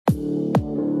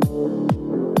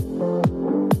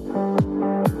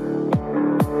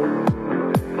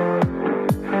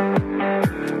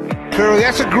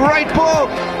that's a great ball.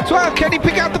 So can he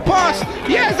pick out the pass?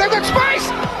 Yes, they've got space.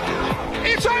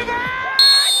 It's over. Goal!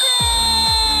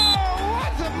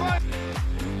 What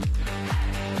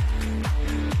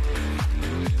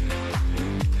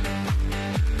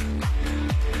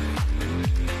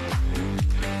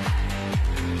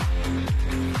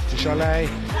a Chalet.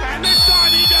 And this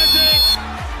time he does it.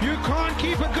 You can't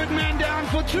keep a good man down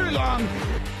for too long.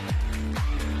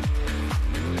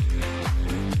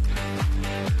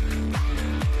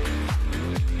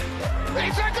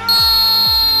 It's a goal!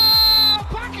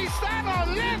 Pakistan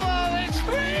on level. It's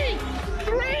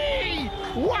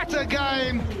 3-3. What a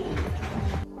game!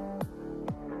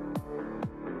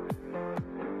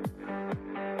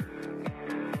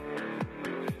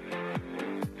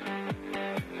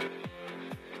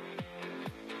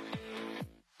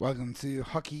 Welcome to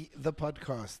Hockey the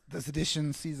Podcast. This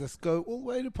edition sees us go all the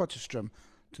way to Potchefstroom,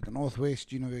 to the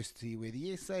Northwest University, where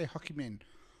the SA hockey men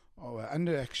are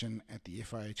under action at the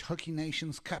FIH Hockey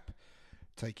Nations Cup,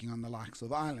 taking on the likes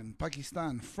of Ireland,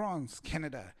 Pakistan, France,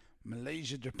 Canada,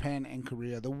 Malaysia, Japan and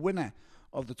Korea, the winner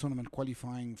of the tournament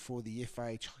qualifying for the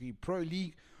FIH Hockey Pro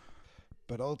League,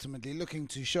 but ultimately looking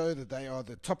to show that they are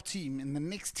the top team in the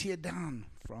next tier down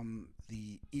from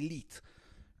the elite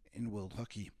in world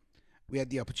hockey. We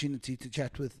had the opportunity to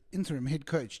chat with interim head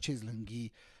coach Cheslin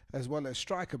Gee, as well as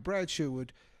striker Brad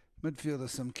Sherwood, midfielder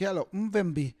Samkelo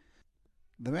Mvembi,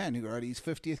 the man who got his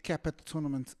 50th cap at the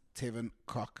tournament, Tevin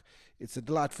Cock. It's a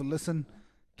delightful listen.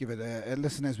 Give it a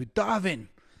listen as we dive in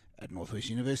at Northwest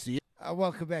University.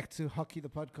 Welcome back to Hockey the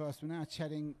Podcast. We're now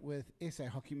chatting with SA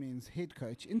Hockey Men's head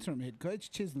coach, interim head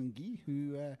coach Cheslin Gee,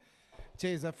 who,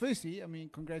 Ches, firstly,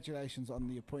 congratulations on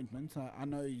the appointment. I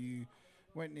know you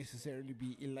won't necessarily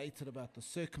be elated about the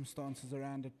circumstances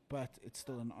around it, but it's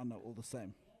still an honour all the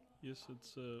same. Yes,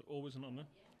 it's always an honour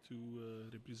to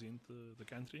represent the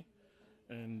country,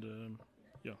 and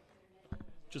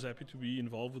just happy to be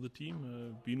involved with the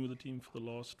team. Been with the team for the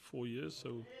last 4 years,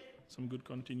 so some good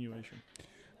continuation.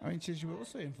 Ches, you were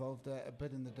also involved a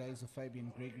bit in the days of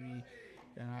Fabian Gregory.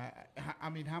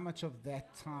 How much of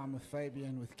that time with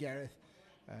Fabian, with Gareth,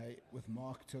 with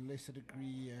Mark to a lesser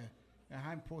degree,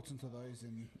 how important are those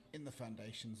in the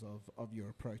foundations of your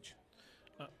approach?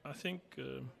 I think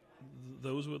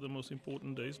those were the most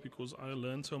important days because I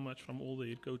learned so much from all the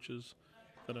head coaches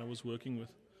that I was working with.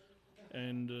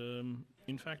 And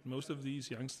in fact, most of these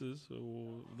youngsters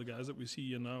or the guys that we see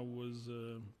here now was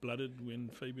blooded when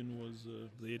Fabian was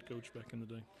the head coach back in the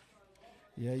day.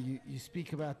 Yeah, you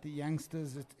speak about the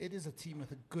youngsters. It is a team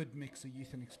with a good mix of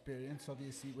youth and experience.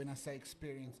 Obviously, when I say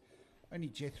experience, only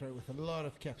Jethro with a lot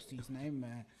of caps to his name,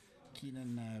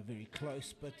 Keenan very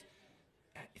close, but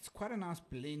it's quite a nice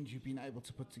blend you've been able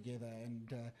to put together,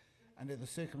 and under the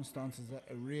circumstances,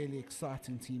 a really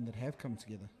exciting team that have come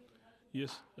together.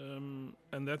 Yes, and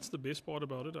that's the best part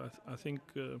about it. I think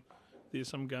there's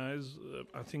some guys,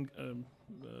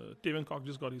 Tevin Cock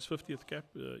just got his 50th cap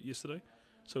yesterday,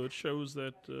 so it shows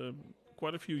that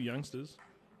quite a few youngsters,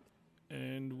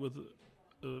 and with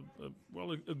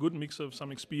a good mix of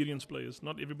some experienced players.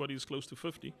 Not everybody is close to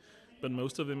 50, but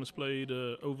most of them has played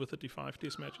over 35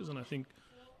 test matches, and I think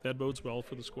that bodes well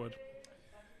for the squad.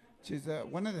 Cheers,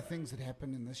 one of the things that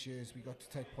happened in this year is we got to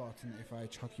take part in the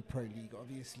FIH Hockey Pro League.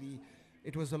 Obviously,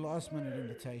 it was a last-minute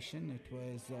invitation. It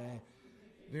was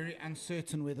very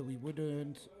uncertain whether we would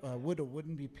or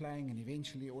wouldn't be playing, and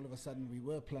eventually, all of a sudden, we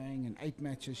were playing in 8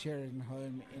 matches here at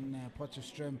home in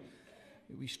Potchefstroom.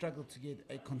 We struggled to get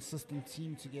a consistent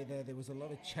team together. There was a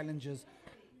lot of challenges.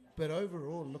 But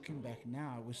overall, looking back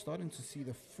now, we're starting to see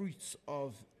the fruits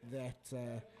of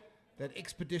that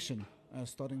expedition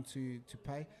starting to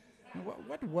pay. Now,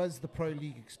 what was the Pro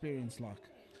League experience like?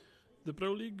 The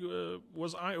Pro League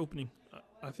was eye-opening.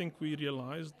 I think we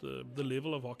realized the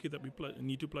level of hockey that we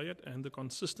need to play at and the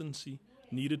consistency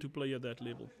needed to play at that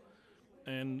level.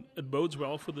 And it bodes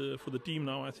well for the team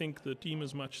now. I think the team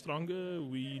is much stronger.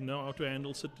 We know how to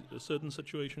handle certain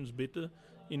situations better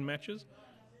in matches.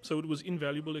 So it was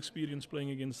invaluable experience playing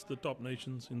against the top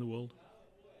nations in the world.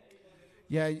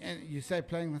 Yeah, and you say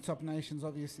playing the top nations,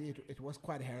 obviously it was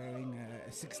quite harrowing.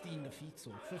 16 defeats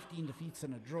or 15 defeats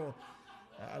and a draw.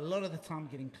 A lot of the time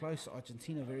getting close.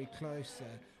 Argentina very close.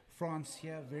 France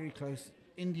here very close.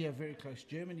 India very close.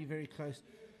 Germany very close.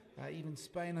 Even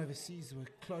Spain overseas were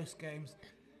close games.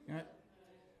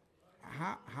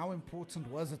 How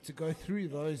important was it to go through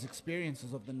those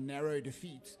experiences of the narrow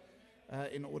defeats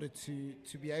in order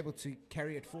to be able to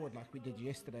carry it forward like we did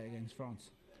yesterday against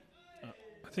France?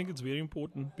 I think it's very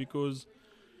important because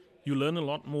you learn a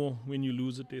lot more when you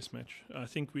lose a test match. I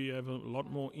think we have a lot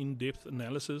more in-depth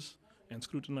analysis and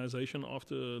scrutinization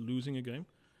after losing a game.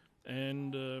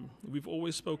 And we've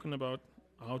always spoken about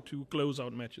how to close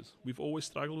out matches. We've always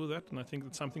struggled with that, and I think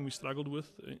that's something we struggled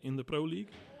with in the Pro League.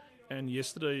 And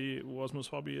yesterday was most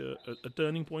probably a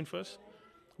turning point for us,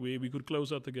 where we could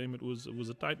close out the game. It was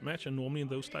a tight match, and normally in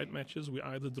those tight matches we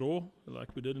either draw, like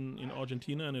we did in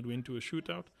Argentina, and it went to a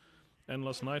shootout. And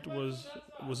last night was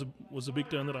a big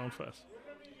turnaround for us.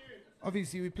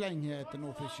 Obviously, we're playing here at the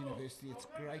Northwest University. It's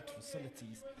great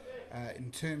facilities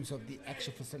in terms of the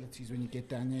actual facilities when you get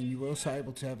down there. And you were also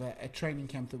able to have a training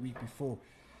camp the week before.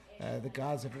 The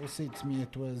guys have all said to me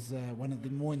it was one of the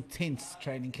more intense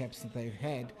training camps that they've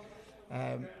had.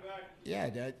 I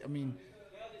mean,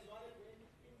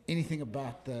 anything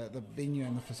about the venue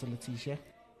and the facilities, yeah?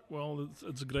 Well,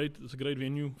 it's a great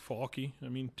venue for hockey. I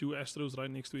mean, two Astros right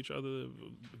next to each other,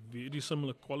 very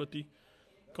similar quality.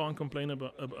 Can't complain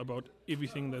about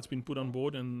everything that's been put on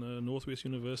board, and Northwest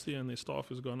University and their staff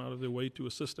has gone out of their way to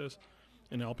assist us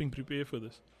in helping prepare for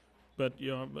this. But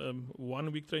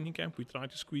 1 week training camp, we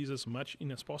tried to squeeze as much in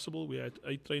as possible. We had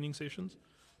 8 training sessions,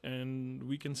 and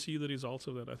we can see the results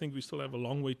of that. I think we still have a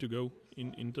long way to go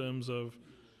in terms of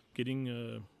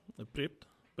getting prepped,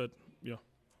 but yeah.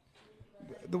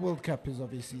 The World Cup is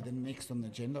obviously the next on the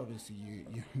agenda. Obviously,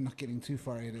 you're not getting too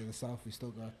far ahead of yourself. We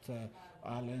still got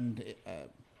Ireland,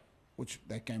 which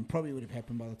that game probably would have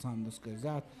happened by the time this goes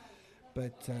out.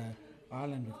 But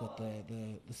Ireland, we've got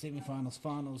the semi-finals,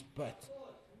 finals, but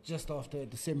just after a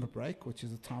December break, which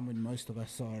is a time when most of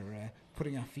us are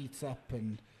putting our feet up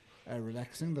and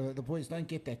relaxing. The boys don't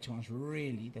get that chance,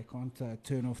 really. They can't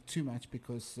turn off too much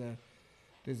because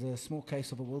there's a small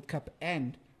case of a World Cup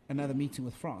and another meeting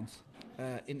with France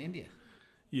in India.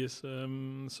 Yes,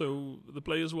 so the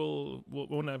players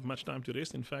won't have much time to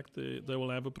rest. In fact, they will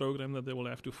have a program that they will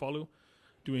have to follow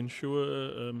to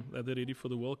ensure that they're ready for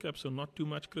the World Cup. So not too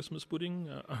much Christmas pudding,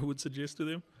 I would suggest to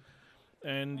them.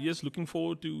 And yes, looking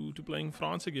forward to playing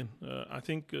France again. I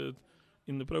think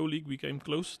in the Pro League we came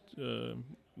close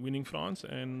winning France,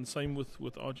 and same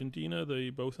with Argentina.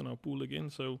 They both in our pool again.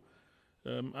 So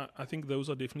I think those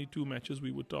are definitely 2 matches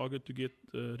we would target to get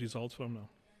results from now.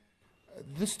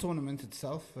 This tournament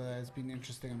itself has been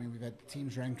interesting. I mean, we've had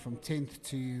teams ranked from 10th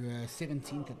to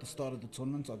 17th at the start of the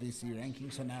tournament. Obviously,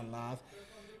 rankings are now live.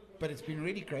 But it's been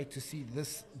really great to see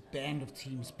this band of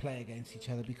teams play against each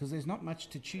other because there's not much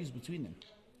to choose between them.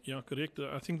 Yeah, correct.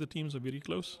 I think the teams are very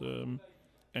close.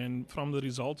 And from the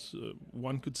results,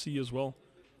 one could see as well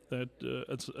that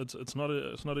it's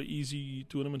not an easy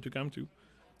tournament to come to.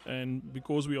 And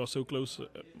because we are so close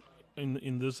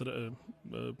in this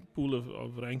pool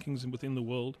of rankings within the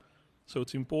world, so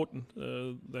it's important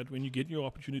that when you get your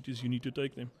opportunities, you need to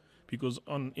take them, because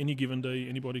on any given day,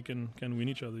 anybody can win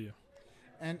each other here.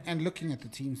 And looking at the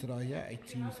teams that are here, 8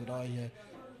 teams that are here,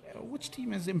 which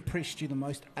team has impressed you the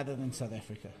most other than South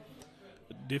Africa?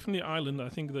 Definitely Ireland. I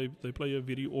think they play a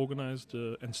very organized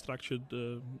and structured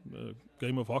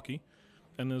game of hockey.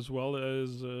 And as well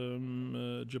as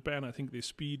Japan, I think their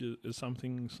speed is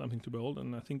something to behold.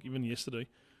 And I think even yesterday,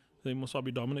 they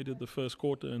Mosabi dominated the first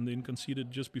quarter and then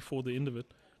conceded just before the end of it.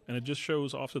 And it just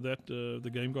shows after that the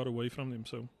game got away from them.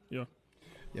 So, yeah.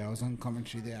 Yeah, I was on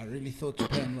commentary there. I really thought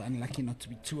Japan were unlucky not to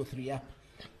be 2 or 3 up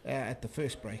at the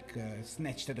first break.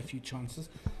 Snatched at a few chances.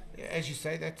 As you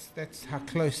say, that's how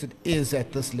close it is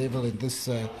at this level. In this,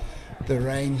 the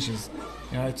range is,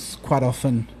 it's quite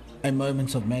often a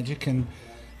moment of magic, and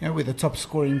we're the top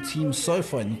scoring team so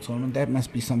far in the tournament. That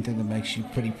must be something that makes you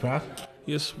pretty proud.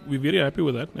 Yes, we're very happy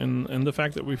with that, and the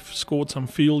fact that we've scored some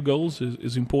field goals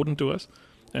is important to us.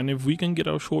 And if we can get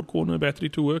our short corner battery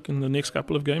to work in the next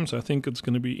couple of games, I think it's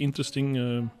going to be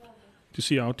interesting to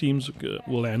see how teams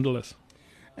will handle us.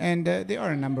 And there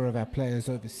are a number of our players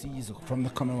overseas or from the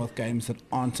Commonwealth Games that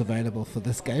aren't available for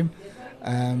this game.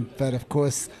 But of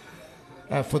course,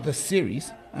 for this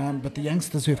series, but the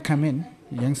youngsters who have come in,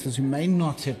 the youngsters who may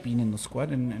not have been in the squad,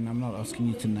 and I'm not asking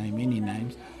you to name any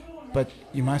names, but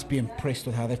you must be impressed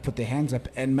with how they've put their hands up,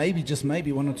 and maybe, just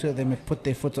maybe, 1 or 2 of them have put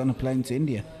their foot on a plane to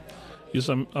India. Yes,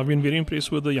 I've been very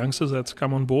impressed with the youngsters that's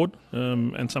come on board,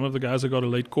 and some of the guys that got a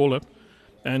late call-up.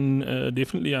 And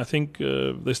definitely, I think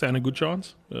they stand a good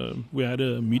chance. We had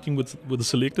a meeting with the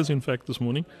selectors, in fact, this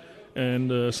morning,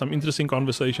 and some interesting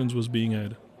conversations was being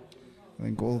had. I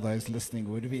think all those listening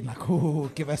would have been like, "Oh,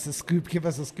 give us a scoop!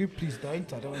 Please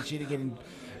don't. I don't want you to get in.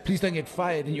 Please don't get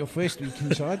fired in your first week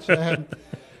in charge."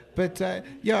 But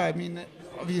I mean,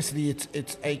 obviously,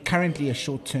 it's currently a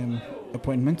short-term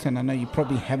appointment, and I know you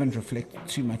probably haven't reflected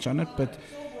too much on it, but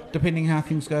depending how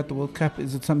things go at the World Cup,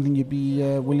 is it something you'd be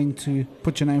willing to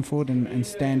put your name forward and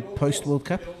stand post-World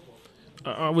Cup?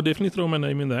 I would definitely throw my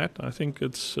name in that. I think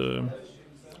it's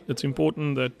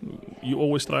important that you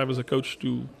always strive as a coach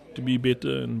to to be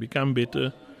better and become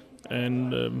better.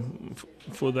 And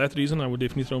for that reason, I would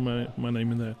definitely throw my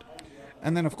name in that.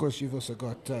 And then, of course, you've also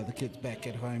got the kids back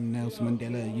at home, Nelson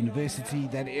Mandela University,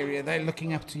 that area. They're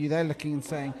looking up to you. They're looking and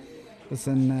saying,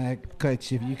 listen,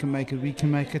 coach, if you can make it, we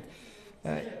can make it.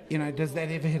 Does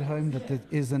that ever hit home that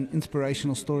is an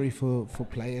inspirational story for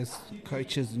players,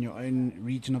 coaches in your own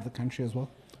region of the country as well?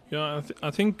 Yeah, I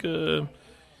think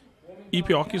EP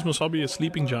Hockey is must be a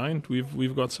sleeping giant.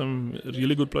 We've got some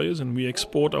really good players, and we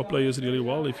export our players really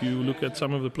well. If you look at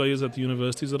some of the players at the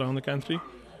universities around the country,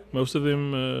 most of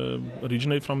them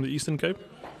originate from the Eastern Cape.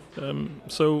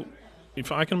 So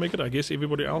if I can make it, I guess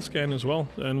everybody else can as well.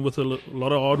 And with a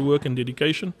lot of hard work and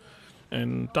dedication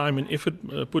and time and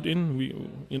effort put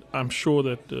in, I'm sure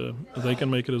that they can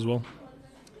make it as well.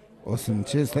 Awesome.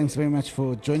 Cheers. Thanks very much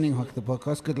for joining Hockey the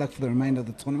Podcast. Good luck for the remainder of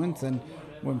the tournament, and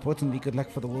more importantly, good luck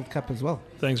for the World Cup as well.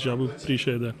 Thanks, Jabu.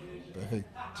 Appreciate that. Perfect.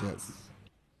 Cheers.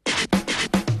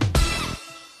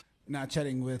 Now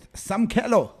chatting with Sam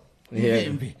Kello.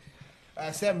 Yeah.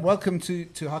 Sam, welcome to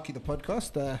Hockey the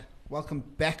Podcast. Welcome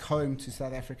back home to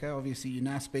South Africa. Obviously, you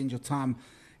now spend your time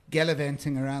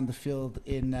gallivanting around the field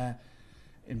in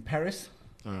Paris.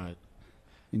 All right.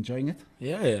 Enjoying it?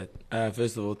 Yeah.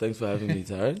 First of all, thanks for having me,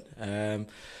 Taryn.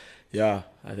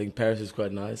 I think Paris is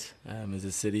quite nice as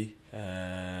a city.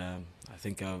 I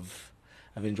think I've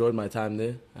enjoyed my time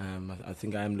there. I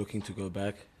think I am looking to go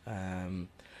back.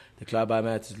 The club I'm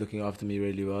at is looking after me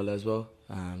really well as well.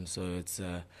 So it's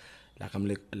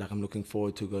I'm looking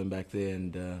forward to going back there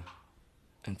and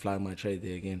flying my trade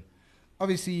there again.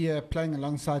 Obviously, playing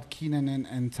alongside Keenan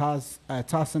and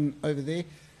Tyson over there.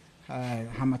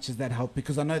 How much has that helped?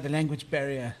 Because I know the language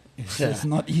barrier is just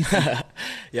not easy.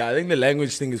 Yeah, I think the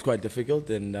language thing is quite difficult,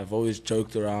 and I've always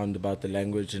joked around about the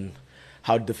language and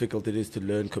how difficult it is to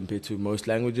learn compared to most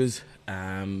languages.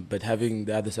 But having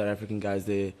the other South African guys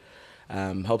there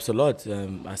helps a lot.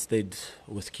 I stayed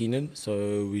with Keenan,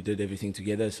 so we did everything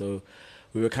together. So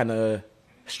we were kind of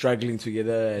struggling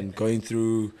together and going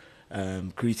through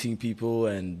greeting people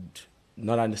and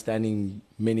not understanding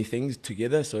many things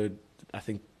together. So I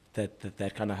think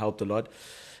that kind of helped a lot.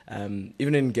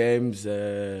 Even in games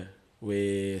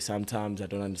where sometimes I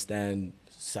don't understand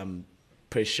some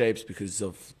press shapes because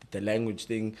of the language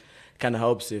thing, it kind of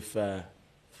helps if, for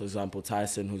example,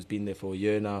 Tyson, who's been there for a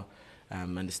year now,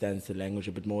 understands the language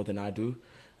a bit more than I do.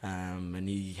 And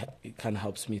he kind of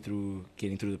helps me through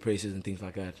getting through the presses and things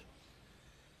like that.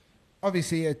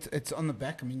 Obviously, it's on the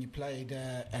back. I mean, you played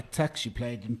at Tuks, you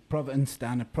played in Province,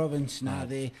 down at Province. Now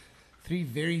they're three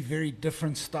very, very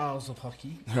different styles of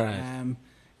hockey. Right.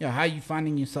 How are you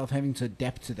finding yourself having to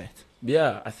adapt to that?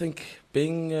 Yeah, I think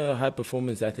being a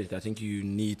high-performance athlete, I think you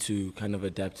need to kind of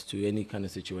adapt to any kind of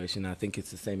situation. I think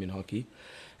it's the same in hockey.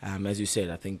 As you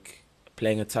said, I think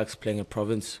playing at Tuks, playing at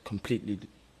Province, completely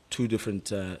two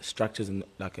different structures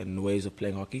and ways of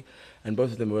playing hockey, and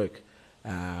both of them work.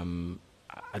 I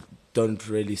can't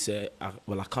really say I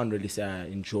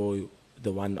enjoy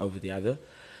the one over the other.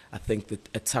 I think that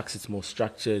at Tuks it's more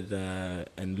structured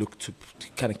and look to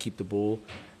kind of keep the ball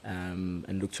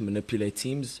and look to manipulate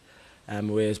teams.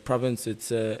 Whereas Province,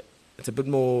 it's a bit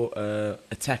more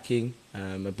attacking,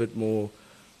 a bit more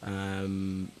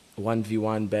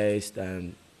 1v1 based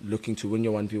and looking to win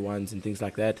your 1v1s and things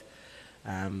like that.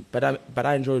 But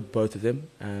I enjoyed both of them,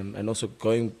 and also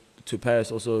going to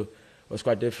Paris also was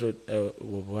quite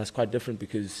different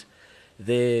because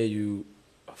there you,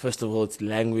 first of all, it's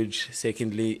language.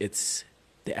 Secondly, it's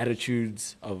the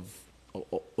attitudes of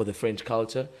or the French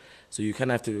culture. So you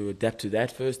kind of have to adapt to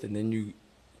that first, and then you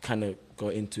kind of go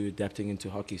into adapting into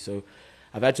hockey. So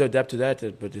I've had to adapt to that,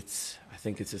 but I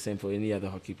think it's the same for any other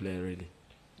hockey player, really.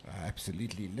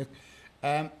 Absolutely. Look,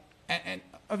 and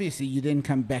obviously you then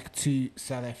come back to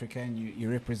South Africa and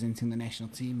you're representing the national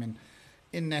team. And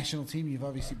in national team, you've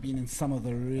obviously been in some of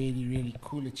the really, really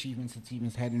cool achievements the team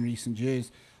has had in recent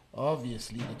years.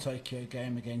 Obviously, the Tokyo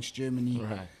game against Germany,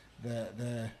 Right.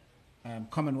 the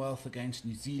Commonwealth against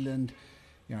New Zealand,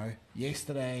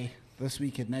 yesterday, this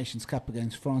week at Nations Cup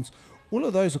against France. All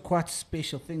of those are quite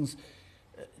special things.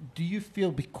 Do you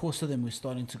feel because of them we're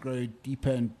starting to grow deeper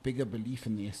and bigger belief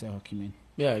in the SA Hockey Men?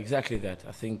 Yeah, exactly that.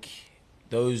 I think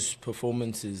those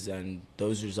performances and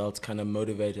those results kind of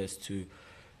motivate us to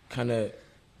kind of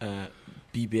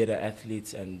be better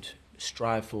athletes and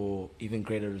strive for even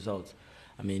greater results.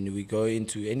 I mean, we go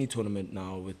into any tournament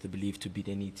now with the belief to beat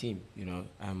any team,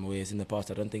 whereas in the past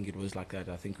I don't think it was like that.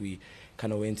 I think we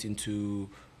kind of went into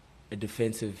a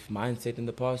defensive mindset in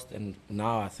the past, and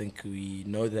now I think we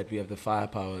know that we have the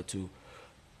firepower to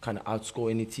kind of outscore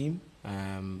any team,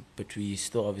 but we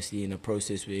still obviously in a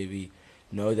process where we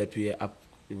know that we are up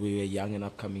we're a young and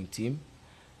upcoming team.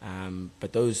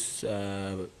 But those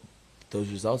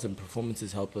results and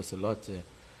performances help us a lot.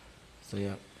 So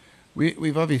yeah.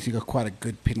 We've obviously got quite a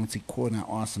good penalty corner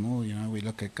arsenal. You know, we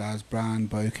look at guys Brown,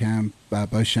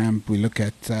 Beauchamp. We look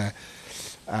at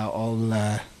our old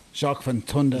Jacques van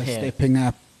Tonder stepping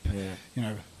up. Yeah. You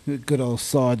know, good old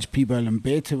Sarge Peebo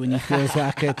Lamberto when he feels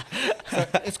like it. So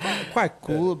it's quite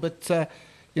cool. But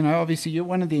you know, obviously you're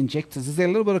one of the injectors. Is there a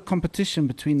little bit of competition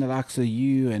between the likes of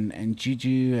you and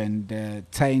Juju and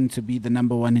Tane to be the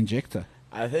number one injector?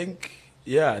 I think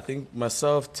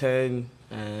myself, Tane,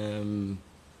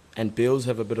 and Bills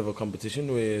have a bit of a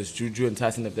competition, whereas Juju and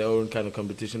Tyson have their own kind of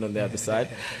competition on the other side.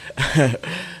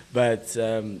 But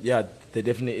yeah, there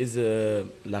definitely is a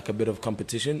bit of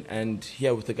competition. And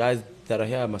here with the guys that are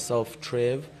here, myself,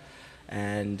 Trev,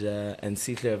 and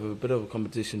Sihle have a bit of a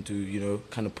competition to, you know,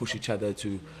 kind of push each other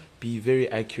to be very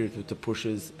accurate with the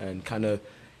pushes and kind of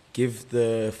give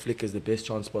the flickers the best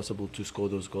chance possible to score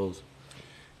those goals.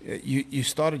 You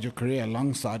started your career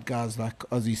alongside guys like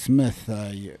Ozzie Smith,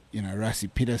 you know,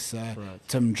 Rassie Peters, Right.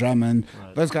 Tim Drummond.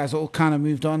 Right. Those guys all kind of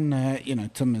moved on. You know,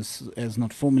 Tim has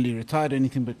not formally retired or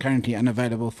anything, but currently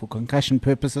unavailable for concussion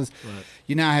purposes. Right.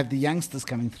 You now have the youngsters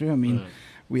coming through. I mean, Right.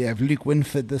 we have Luke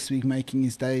Winford this week making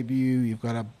his debut. You've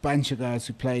got a bunch of guys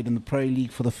who played in the Pro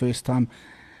League for the first time.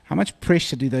 How much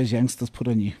pressure do those youngsters put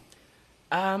on you?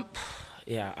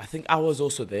 Yeah, I think I was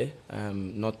also there,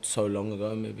 not so long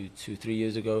ago, maybe 2-3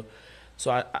 years ago.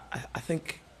 So I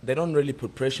think they don't really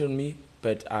put pressure on me,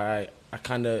 but I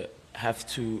kind of have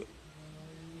to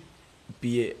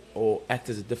be or act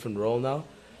as a different role now,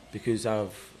 because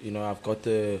I've got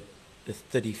the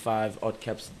 35 odd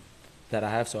caps that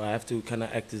I have, so I have to kind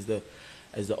of act as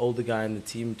the older guy in the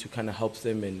team to kind of help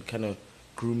them and kind of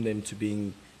groom them to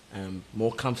being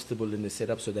more comfortable in the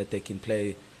setup so that they can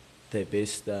play their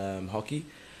best hockey.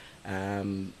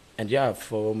 And yeah,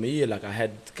 for me, like, I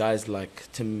had guys like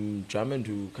Tim Drummond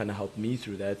who kind of helped me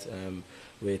through that,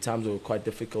 where times were quite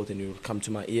difficult and he would come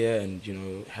to my ear and, you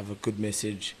know, have a good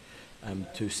message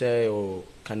to say, or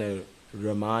kind of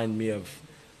remind me of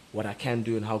what I can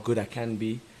do and how good I can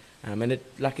be. And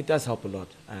it does help a lot.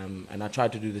 And I try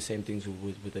to do the same things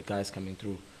with the guys coming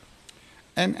through.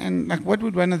 And like, what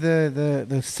would one of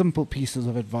the simple pieces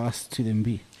of advice to them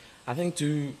be? I think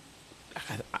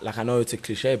I know it's a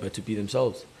cliche, but to be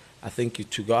themselves. I think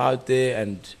to go out there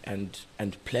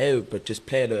and play, but just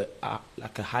play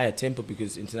at a higher tempo,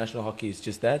 because international hockey is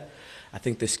just that. I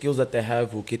think the skills that they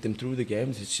have will get them through the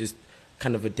games. It's just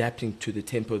kind of adapting to the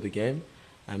tempo of the game.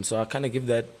 So I kind of give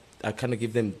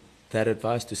them that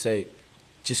advice to say,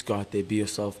 just go out there, be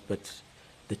yourself, but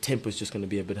the tempo is just going to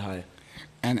be a bit higher.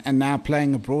 And now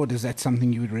playing abroad, is that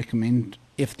something you would recommend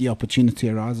if the opportunity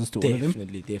arises to all of them?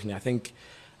 Definitely.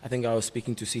 I think I was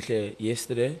speaking to Sihle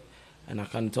yesterday, and I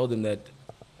kind of told him that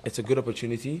it's a good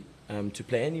opportunity to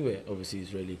play anywhere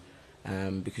overseas, really,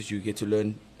 because you get to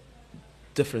learn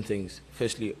different things.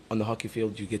 Firstly, on the hockey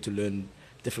field, you get to learn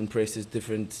different presses,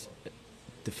 different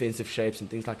defensive shapes and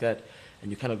things like that,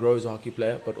 and you kind of grow as a hockey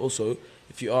player. But also,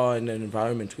 if you are in an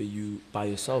environment where you by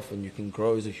yourself and you can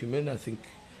grow as a human, I think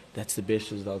that's the best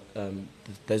result.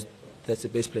 That's the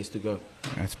best place to go.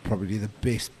 That's probably the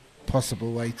best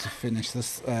possible way to finish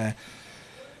this.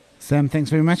 Sam, thanks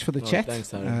very much for the chat.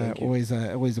 Thanks, Aaron. Thank you.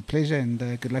 Always a pleasure, and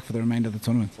good luck for the remainder of the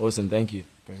tournament. Awesome, thank you.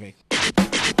 Perfect.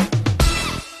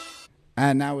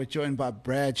 And now we're joined by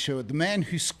Brad Shaw, the man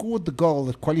who scored the goal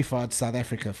that qualified South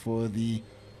Africa for the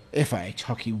FIH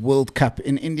Hockey World Cup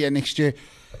in India next year.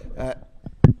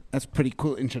 That's a pretty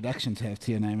cool introduction to have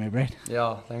to your name, eh, Brad?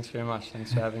 Yeah, thanks very much.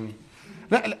 Thanks for having me.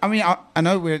 I mean, I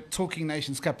know we're talking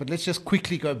Nations Cup, but let's just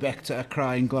quickly go back to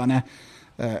Accra in Ghana.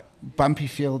 Bumpy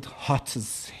field, hot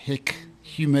as heck,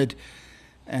 humid,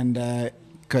 and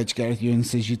Coach Gareth Ewan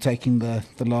says you're taking the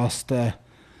last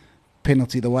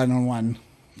penalty, the one-on-one,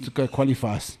 to go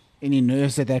qualify us. Any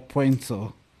nerves at that point,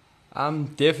 or?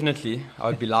 Definitely. I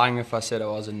would be lying if I said I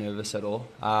wasn't nervous at all.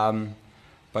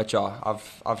 But yeah,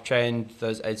 I've trained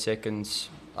those 8 seconds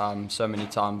so many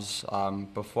times.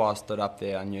 Before I stood up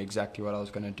there, I knew exactly what I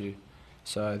was going to do.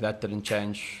 So that didn't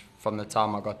change from the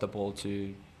time I got the ball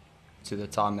to the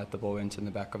time that the ball went in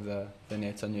the back of the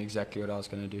net. I knew exactly what I was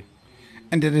going to do.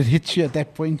 And did it hit you at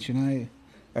that point? You know,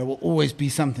 it will always be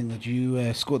something that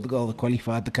you scored the goal that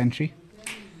qualified the country.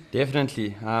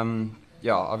 Definitely.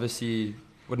 Yeah, obviously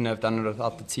wouldn't have done it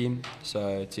without the team.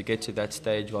 So to get to that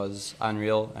stage was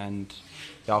unreal, and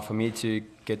yeah, for me to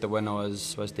get the winner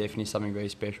was definitely something very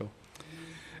special.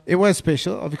 It was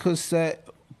special because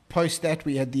post that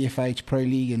we had the FIH Pro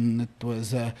League, and it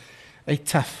was a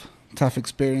tough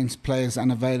experience. Players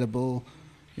unavailable,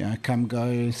 come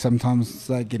go, sometimes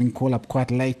getting called up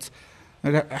quite late.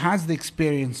 How's the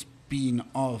experience been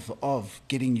of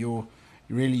getting your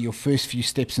first few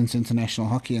steps into international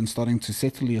hockey and starting to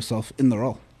settle yourself in the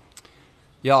role?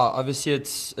 Yeah, obviously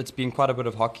it's been quite a bit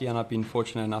of hockey, and I've been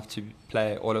fortunate enough to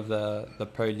play all of the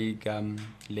Pro League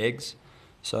legs.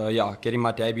 So yeah, getting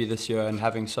my debut this year and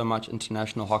having so much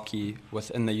international hockey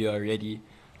within the year already,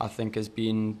 I think has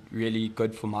been really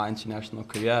good for my international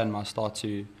career and my start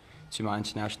to my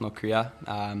international career.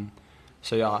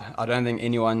 So yeah, I don't think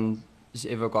anyone has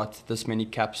ever got this many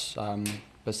caps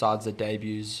besides the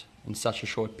debuts in such a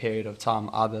short period of time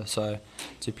either. So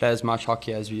to play as much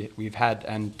hockey as we've had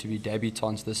and to be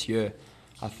debutants this year,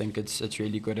 I think it's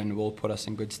really good and will put us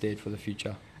in good stead for the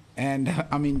future. And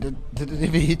I mean, did it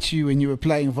ever hit you when you were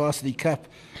playing Varsity Cup?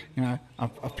 You know,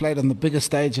 I've played on the bigger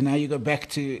stage, and now you go back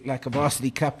to like a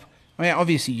Varsity Cup. I mean,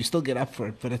 obviously you still get up for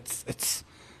it, but it's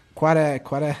quite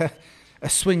a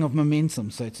swing of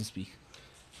momentum, so to speak.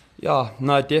 Yeah,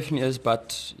 no, it definitely is.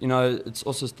 But you know, it's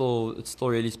still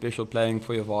really special playing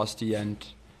for your varsity, and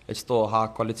it's still a high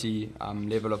quality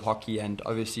level of hockey. And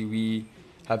obviously, we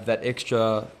have that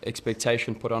extra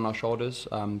expectation put on our shoulders,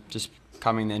 just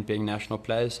coming and being national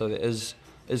players. So there is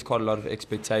quite a lot of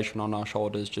expectation on our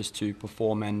shoulders just to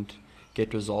perform and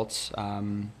get results.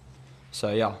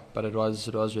 So yeah, but it was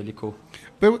really cool.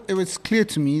 But it was clear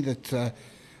to me that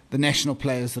the national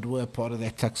players that were part of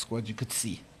that tuck squad, you could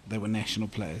see they were national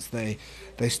players. They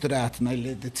stood out and they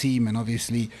led the team. And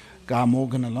obviously, Guy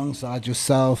Morgan alongside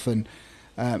yourself, and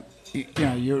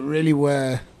you really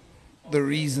were the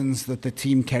reasons that the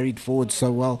team carried forward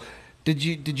so well. Did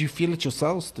you feel it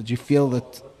yourselves? Did you feel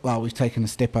that we've taken a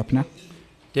step up now?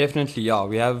 Definitely, yeah.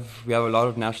 We have a lot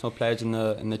of national players in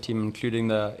the team, including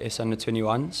the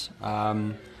S-under-21s.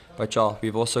 But yeah,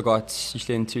 we've also got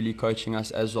Sishlen Tuli coaching us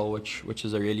as well, which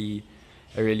is a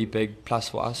really big plus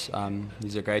for us.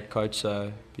 He's a great coach.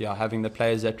 So yeah, having the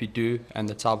players that we do and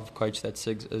the type of coach that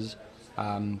Sigs is,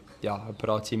 put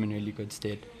our team in really good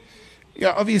stead.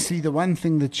 Yeah, obviously the one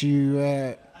thing that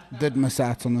you did miss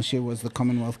out on this year was the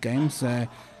Commonwealth Games.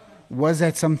 Was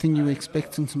that something you were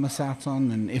expecting to miss out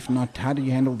on? And if not, how do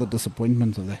you handle the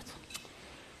disappointment of that?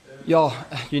 Yeah,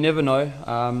 you never know.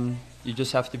 You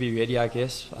just have to be ready, I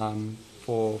guess,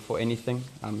 for anything,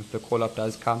 if the call-up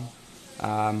does come.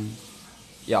 I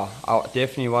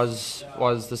definitely was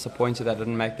disappointed that I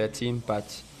didn't make that team,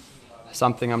 but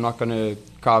something I'm not going to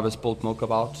cry over spilt milk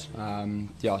about.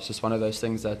 It's just one of those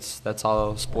things that's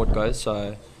how sport goes.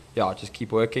 So yeah, just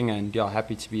keep working, and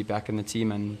happy to be back in the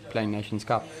team and playing Nations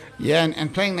Cup. Yeah,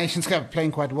 and playing Nations Cup,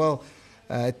 playing quite well.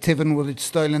 Tevin would have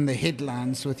stolen the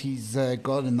headlines with his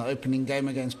goal in the opening game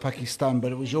against Pakistan,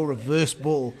 but it was your reverse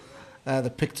ball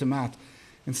that picked him out.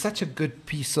 And such a good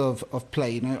piece of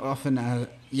play. You know, often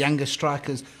younger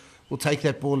strikers will take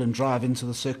that ball and drive into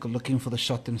the circle looking for the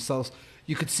shot themselves.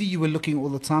 You could see you were looking all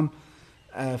the time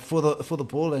for the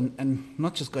ball, and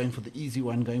not just going for the easy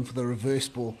one, going for the reverse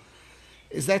ball.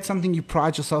 Is that something you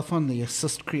pride yourself on, the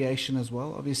assist creation as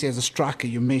well? Obviously, as a striker,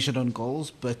 you're measured on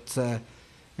goals, but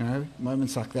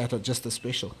moments like that are just as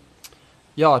special.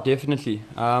 Yeah, definitely.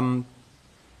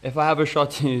 If I have a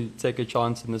shot to take a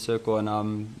chance in the circle and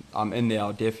I'm in there,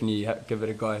 I'll definitely give it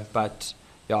a go. But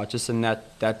yeah, just in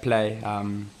that play,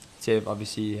 Tev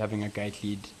obviously having a great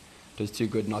lead, it was too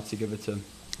good not to give it to him.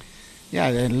 Yeah,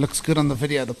 it looks good on the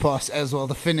video, the pass as well,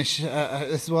 the finish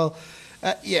as well.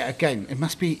 Again, it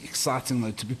must be exciting though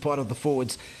to be part of the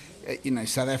forwards.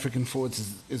 South African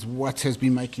forwards is what has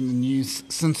been making the news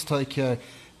since Tokyo.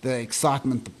 The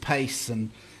excitement, the pace, and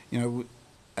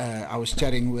I was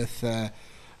chatting with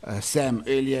Sam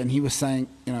earlier, and he was saying,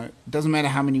 it doesn't matter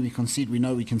how many we concede, we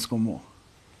know we can score more.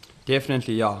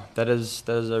 Definitely, yeah. That is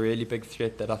a really big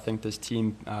threat that I think this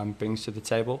team brings to the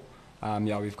table.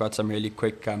 We've got some really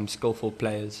quick, skillful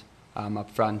players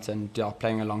up front, and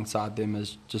playing alongside them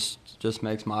is just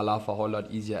makes my life a whole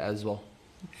lot easier as well.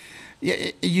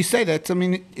 Yeah, you say that. I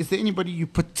mean, is there anybody you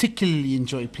particularly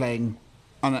enjoy playing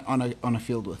on a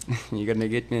field with? You're gonna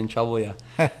get me in trouble, yeah.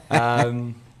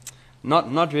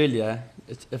 Not really.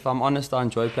 If I'm honest, I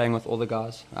enjoy playing with all the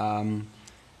guys.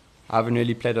 I haven't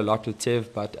really played a lot with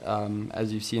Tev, but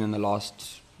as you've seen in the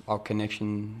last, our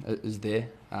connection is there.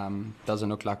 Doesn't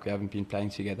look like we haven't been playing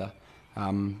together.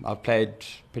 I've played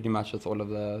pretty much with all of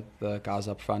the guys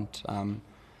up front.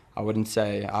 I wouldn't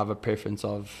say I have a preference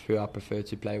of who I prefer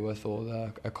to play with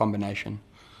or a combination.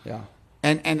 Yeah.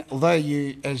 And although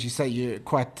you, as you say, you're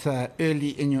quite early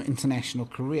in your international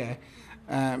career,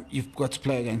 you've got to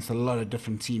play against a lot of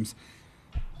different teams.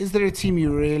 Is there a team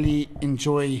you really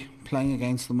enjoy playing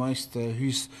against the most?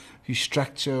 Whose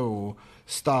structure or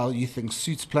style you think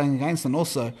suits playing against? And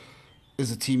also,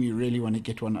 is a team you really want to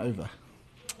get one over?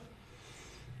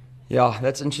 Yeah,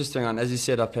 that's interesting. And as you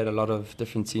said, I've played a lot of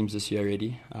different teams this year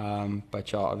already.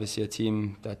 But yeah, obviously a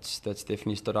team that's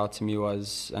definitely stood out to me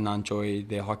was, and I enjoy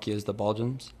their hockey, is the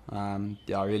Belgians.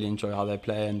 Yeah, I really enjoy how they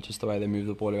play and just the way they move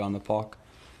the ball around the park.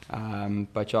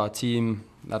 But yeah, a team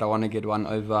that I want to get one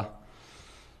over,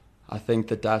 I think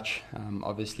the Dutch.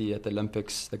 Obviously at the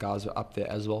Olympics, the guys were up there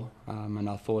as well. And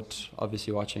I thought,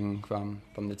 obviously watching from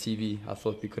the TV, I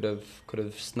thought we could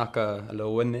have snuck a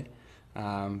little win there.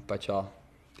 But yeah,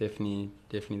 definitely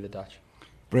the Dutch.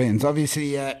 Brilliant.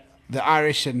 Obviously, the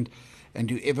Irish and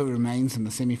whoever remains in the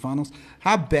semi-finals.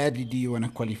 How badly do you want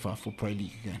to qualify for Pro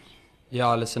League again?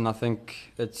 Yeah, listen, I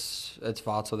think it's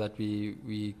vital that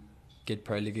we get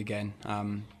Pro League again.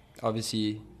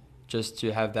 Obviously, just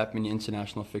to have that many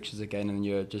international fixtures again in the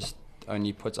year just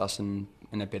only puts us in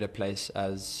a better place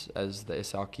as the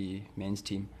SA Hockey men's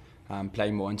team,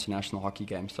 playing more international hockey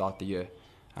games throughout the year.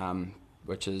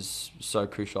 Which is so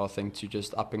crucial, I think, to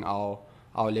just upping our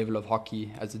level of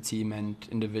hockey as a team and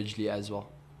individually as well.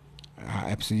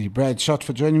 Absolutely. Brad, Schott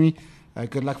for joining me.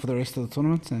 Good luck for the rest of the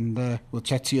tournament, and we'll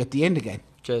chat to you at the end again.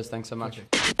 Cheers, thanks so much.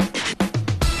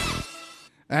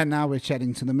 And now we're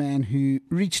chatting to the man who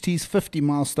reached his 50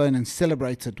 milestone and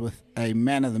celebrated with a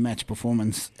man-of-the-match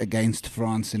performance against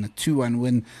France in a 2-1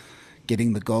 win,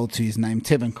 getting the goal to his name,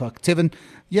 Tevin Cock. Tevin,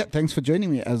 yeah, thanks for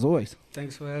joining me, as always.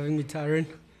 Thanks for having me, Tyron.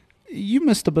 You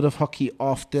missed a bit of hockey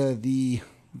after the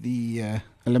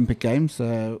Olympic Games,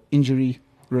 injury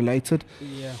related.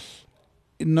 Yeah.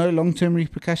 No long-term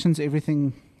repercussions,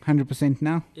 everything 100%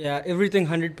 now? Yeah, everything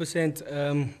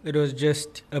 100%. It was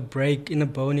just a break in a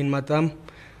bone in my thumb.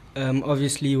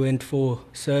 Obviously went for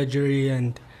surgery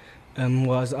and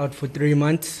was out for 3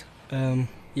 months.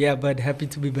 Yeah, but happy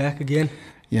to be back again.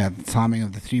 Yeah, the timing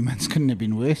of the 3 months couldn't have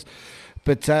been worse.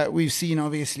 But we've seen,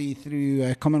 obviously,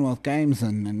 through Commonwealth Games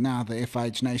and now the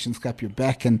FIH Nations Cup, you're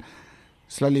back, and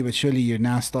slowly but surely you're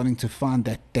now starting to find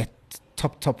that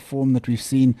top form that we've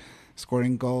seen,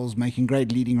 scoring goals, making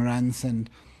great leading runs,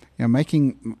 and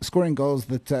scoring goals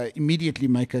that immediately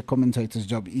make a commentator's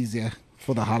job easier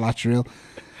for the highlight reel.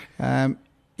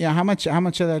 How much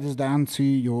of that is down to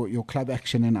your club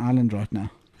action in Ireland right now?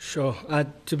 Sure.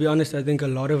 To be honest, I think a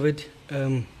lot of it.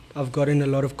 I've gotten a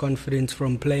lot of confidence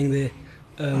from playing there.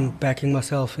 Backing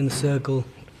myself in the circle,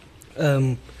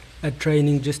 at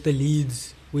training, just the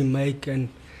leads we make and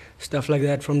stuff like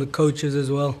that from the coaches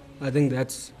as well. I think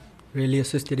that's really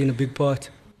assisted in a big part.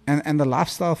 And the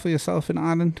lifestyle for yourself in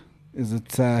Ireland, is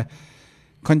it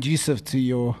conducive to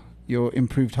your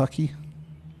improved hockey?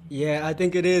 Yeah, I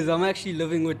think it is. I'm actually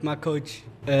living with my coach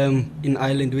in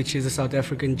Ireland, which is a South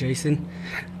African, Jason.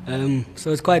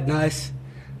 So it's quite nice.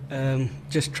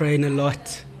 Just train a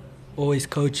lot. Always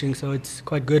coaching, so it's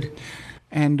quite good.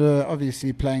 And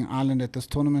obviously playing Ireland at this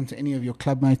tournament, any of your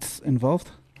club mates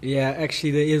involved? Yeah,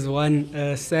 actually there is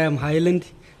one, Sam Hyland,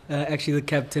 actually the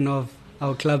captain of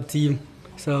our club team,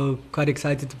 so quite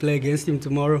excited to play against him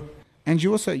tomorrow. And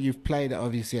you've played,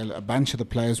 obviously a bunch of the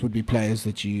players would be players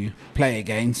that you play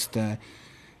against.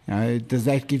 Does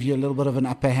that give you a little bit of an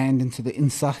upper hand into the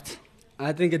insight?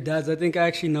 I think it does. I think I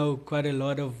actually know quite a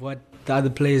lot of what the other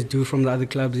players do from the other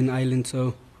clubs in Ireland,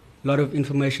 so a lot of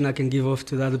information I can give off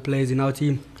to the other players in our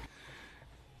team.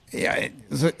 Yeah,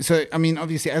 so I mean,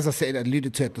 obviously, as I said,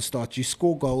 alluded to at the start, you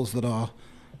score goals that are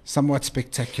somewhat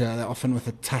spectacular. They're often with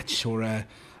a touch or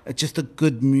just a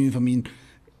good move. I mean,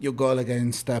 your goal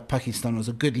against Pakistan was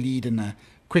a good lead and a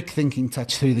quick thinking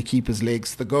touch through the keeper's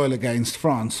legs. The goal against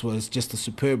France was just a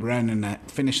superb run and a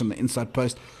finish on the inside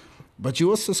post. But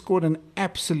you also scored an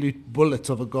absolute bullet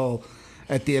of a goal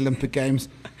at the Olympic Games.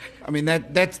 I mean,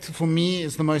 that for me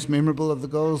is the most memorable of the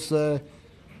goals.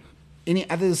 Any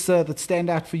others that stand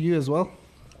out for you as well?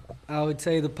 I would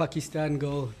say the Pakistan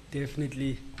goal,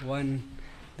 definitely one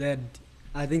that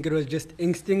I think it was just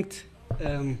instinct,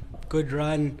 good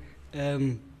run,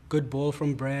 good ball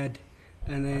from Brad,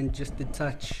 and then just the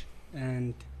touch,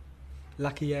 and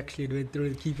lucky actually it went through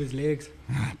the keeper's legs.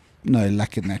 No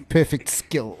luck in that. Perfect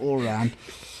skill all round.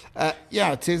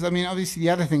 Yeah, it says, I mean, obviously the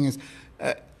other thing is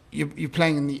you're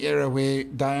playing in the era where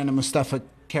Diana and Mustafa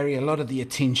carry a lot of the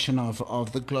attention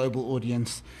of the global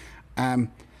audience.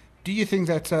 Do you think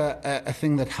that's a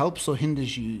thing that helps or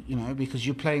hinders you, because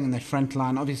you're playing in the front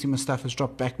line? Obviously Mustafa's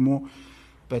dropped back more,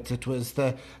 but it was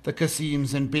the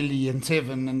Kasims and Billy and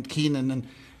Tevin and Keenan, and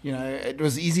it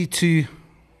was easy to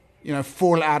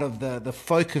fall out of the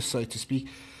focus, so to speak.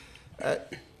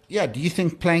 Do you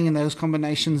think playing in those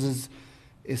combinations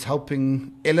is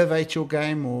helping elevate your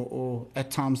game, or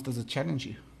at times does it challenge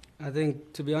you? I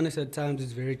think, to be honest, at times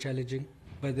it's very challenging,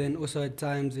 but then also at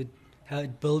times it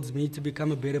it builds me to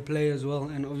become a better player as well,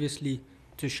 and obviously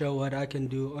to show what I can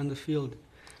do on the field.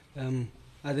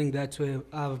 I think that's where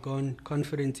I've gone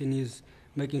confident in, is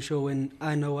making sure when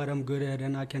I know what I'm good at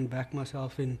and I can back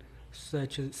myself in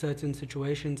certain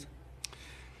situations.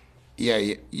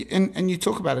 Yeah. And you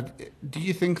talk about it. Do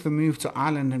you think the move to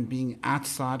Ireland and being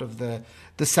outside of the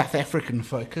South African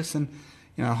focus, and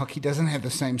hockey doesn't have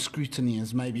the same scrutiny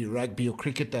as maybe rugby or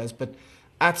cricket does, but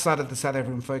outside of the South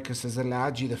African focus has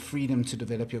allowed you the freedom to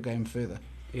develop your game further?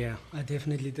 Yeah, I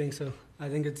definitely think so. I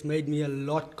think it's made me a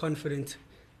lot confident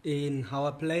in how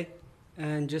I play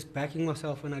and just backing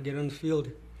myself when I get on the field.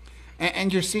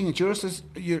 And you're seeing it.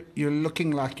 You're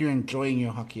looking like you're enjoying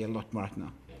your hockey a lot right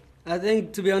now. I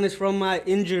think, to be honest, from my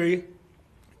injury,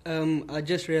 I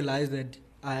just realized that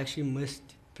I actually missed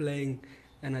playing,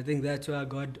 and I think that's where I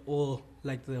got all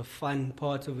like the fun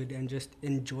parts of it and just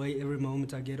enjoy every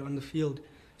moment I get on the field.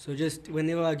 So just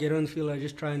whenever I get on the field, I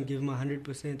just try and give my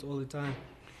 100% all the time.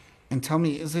 And tell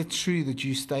me, is it true that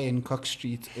you stay in Cox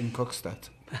Street in Kokstad?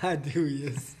 I do,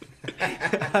 yes.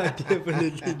 I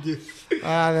definitely do.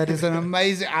 That is an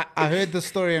amazing... I heard the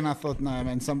story and I thought, no,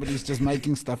 man, somebody's just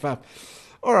making stuff up.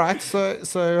 All right,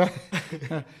 so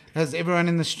has everyone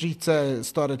in the street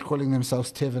started calling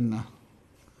themselves Tevin now?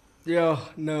 Yeah,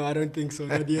 no, I don't think so,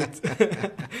 not yet.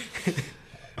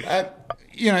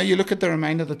 You look at the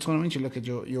remainder of the tournament, you look at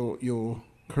your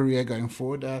career going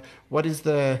forward. What is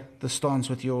the stance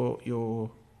with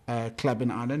your club in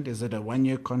Ireland? Is it a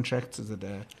 1-year contract? Is it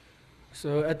a...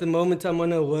 So at the moment I'm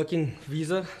on a working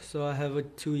visa, so I have a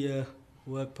 2-year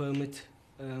work permit.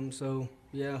 So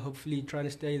yeah, hopefully trying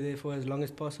to stay there for as long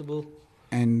as possible.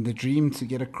 And the dream to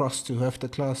get across to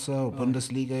Hoofdklasse or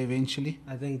Bundesliga eventually?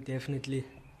 I think definitely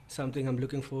something I'm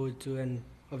looking forward to, and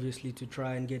obviously to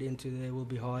try and get into there will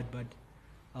be hard, but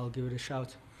I'll give it a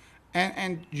shout.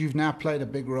 And you've now played a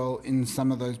big role in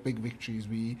some of those big victories.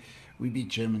 We beat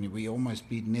Germany, we almost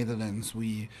beat Netherlands,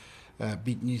 we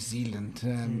beat New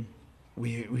Zealand,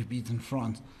 we've beaten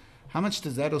France. How much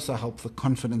does that also help the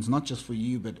confidence, not just for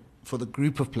you, but for the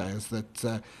group of players,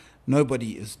 that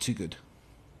nobody is too good?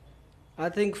 I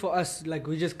think for us,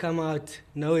 we just come out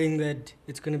knowing that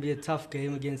it's going to be a tough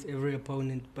game against every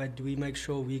opponent, but we make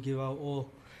sure we give our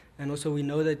all. And also we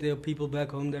know that there are people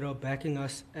back home that are backing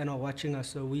us and are watching us,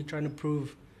 so we're trying to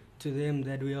prove to them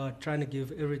that we are trying to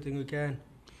give everything we can.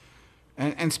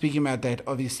 And speaking about that,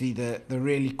 obviously the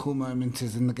really cool moment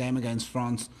is in the game against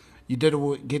France. You did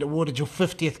get awarded your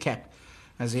 50th cap.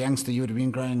 As a youngster, you would have been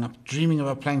growing up dreaming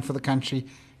about playing for the country.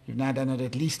 You've now done it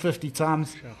at least 50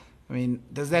 times. Sure. I mean,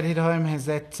 does that hit home? Has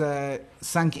that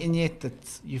sunk in yet,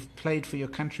 that you've played for your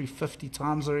country 50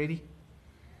 times already?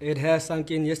 It has sunk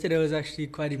in. Yesterday was actually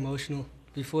quite emotional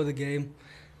before the game.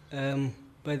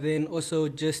 But then also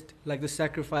just the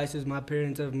sacrifices my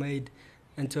parents have made,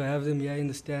 and to have them here in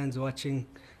the stands watching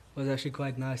was actually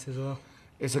quite nice as well.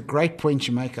 It's a great point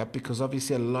you make up, because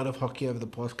obviously a lot of hockey over the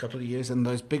past couple of years, and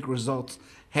those big results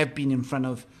have been in front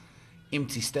of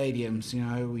empty stadiums.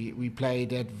 We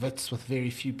played at Wits with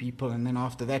very few people, and then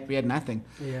after that we had nothing.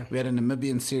 Yeah. We had a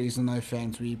Namibian series with no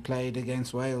fans. We played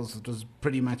against Wales. It was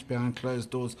pretty much behind closed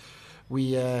doors.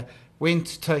 We went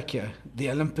to Tokyo,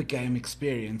 the Olympic game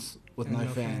experience with no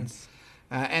fans.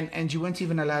 And you weren't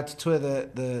even allowed to tour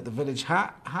the village.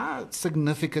 How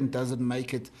significant does it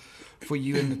make it for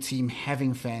you and the team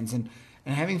having fans, and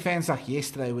having fans like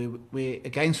yesterday where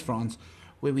against France,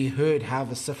 where we heard how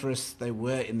vociferous they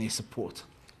were in their support?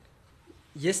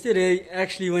 Yesterday,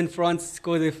 actually, when France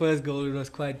scored their first goal, it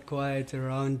was quite quiet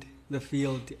around the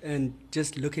field, and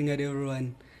just looking at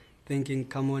everyone thinking,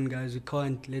 come on guys, we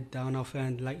can't let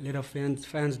our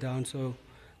fans down. So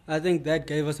I think that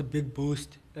gave us a big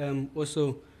boost.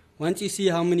 Also, once you see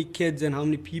how many kids and how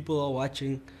many people are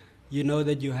watching, you know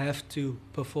that you have to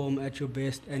perform at your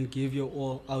best and give your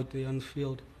all out there on the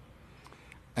field.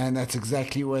 And that's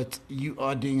exactly what you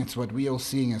are doing. It's what we are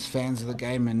seeing as fans of the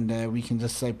game, and we can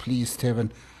just say, please, Tevin,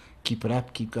 keep it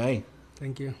up, keep going.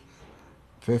 Thank you.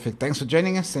 Perfect. Thanks for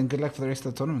joining us, and good luck for the rest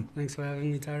of the tournament. Thanks for having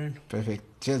me, Tyron. Perfect.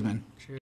 Cheers, man. Cheers.